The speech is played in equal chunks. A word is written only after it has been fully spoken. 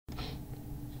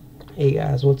Hey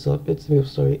guys, what's up? It's Maple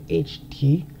Story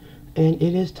HD, and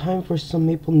it is time for some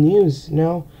Maple news.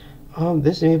 Now,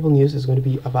 this Maple news is going to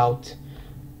be about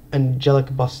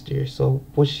Angelic Buster. So,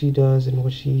 what she does and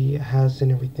what she has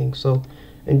and everything. So,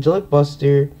 Angelic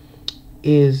Buster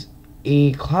is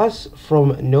a class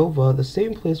from Nova, the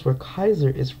same place where Kaiser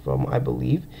is from, I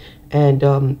believe, and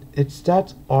its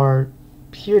stats are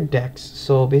pure dex.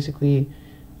 So basically,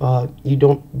 you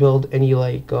don't build any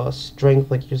like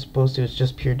strength like you're supposed to. It's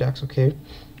just pure dex. Okay.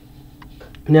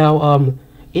 Now,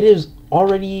 it is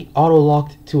already auto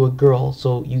locked to a girl,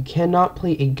 so you cannot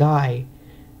play a guy,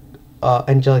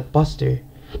 Angelic Buster.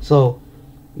 So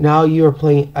now you are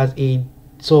playing as a.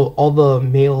 So all the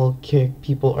male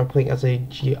people are playing as a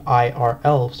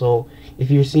GIRL. So if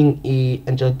you're seeing a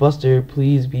Angelic Buster,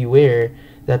 please beware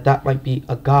that that might be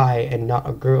a guy and not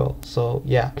a girl. So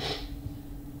yeah.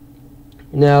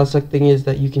 Now, second thing is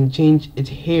that you can change its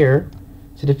hair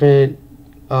to different,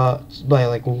 by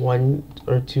like 1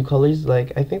 or 2 colors.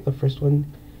 Like, I think the first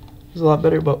one is a lot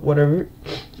better, but whatever.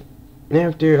 And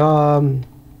after,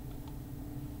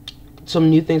 some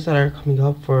new things that are coming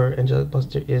up for Angelic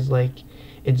Buster is like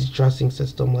its dressing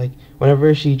system. Like,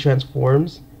 whenever she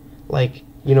transforms, like,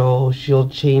 you know, she'll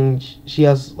change, she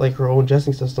has like her own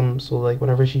dressing system. So like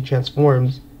whenever she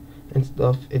transforms and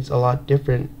stuff, it's a lot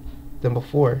different than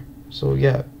before. So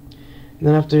yeah. And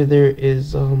then after, there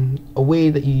is a way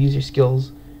that you use your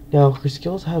skills. Now her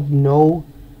skills have no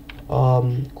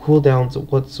cooldowns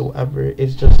whatsoever.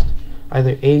 It's just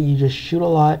either A, you just shoot a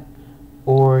lot,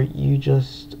 or you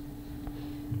just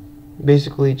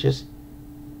basically just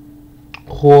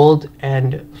hold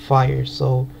and fire.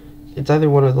 So it's either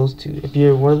one of those two. If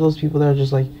you're one of those people that are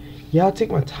just like, yeah, I'll take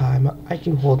my time, I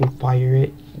can hold and fire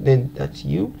it, then that's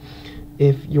you.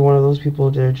 If you're one of those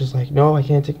people that are just like, no, I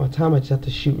can't take my time, I just have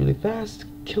to shoot really fast,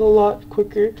 kill a lot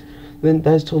quicker, then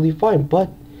that's totally fine.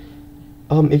 But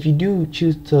if you do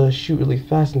choose to shoot really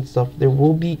fast and stuff, there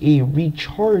will be a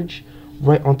recharge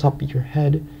right on top of your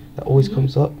head that always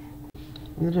comes up.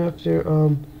 And then after,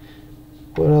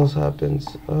 what else happens?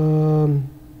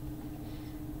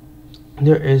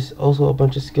 There is also a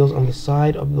bunch of skills on the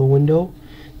side of the window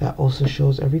that also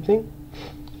shows everything.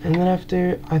 And then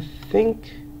after, I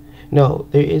think, no,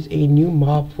 there is a new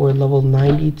mob for level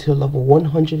 90 to level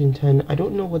 110. I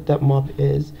don't know what that mob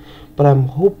is, but I'm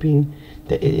hoping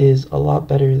that it is a lot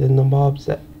better than the mobs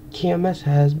that KMS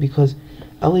has, because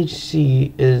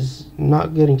LHC is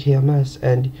not good in KMS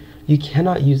and you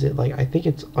cannot use it. Like, I think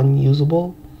it's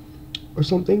unusable or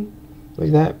something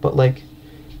like that, but like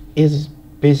is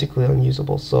basically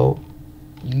unusable. So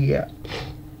yeah,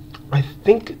 I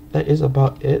think that is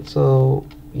about it. So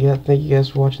yeah, thank you guys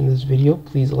for watching this video.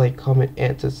 Please like, comment,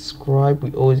 and subscribe.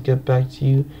 We always get back to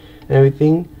you and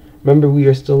everything. Remember, we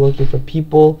are still looking for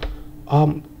people.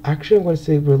 Actually, I'm going to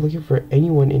say we're looking for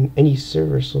anyone in any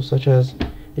server, so such as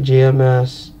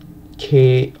JMS,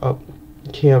 KMS,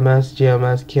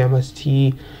 JMS,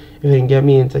 KMST. If they can get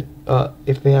me into,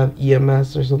 if they have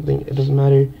EMS or something, it doesn't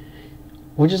matter.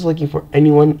 We're just looking for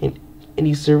anyone in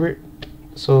any server.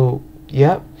 So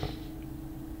yeah,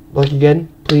 like, again,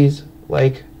 please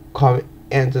like, comment,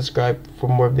 and subscribe for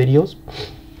more videos,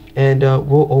 and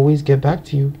we'll always get back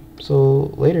to you.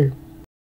 So later.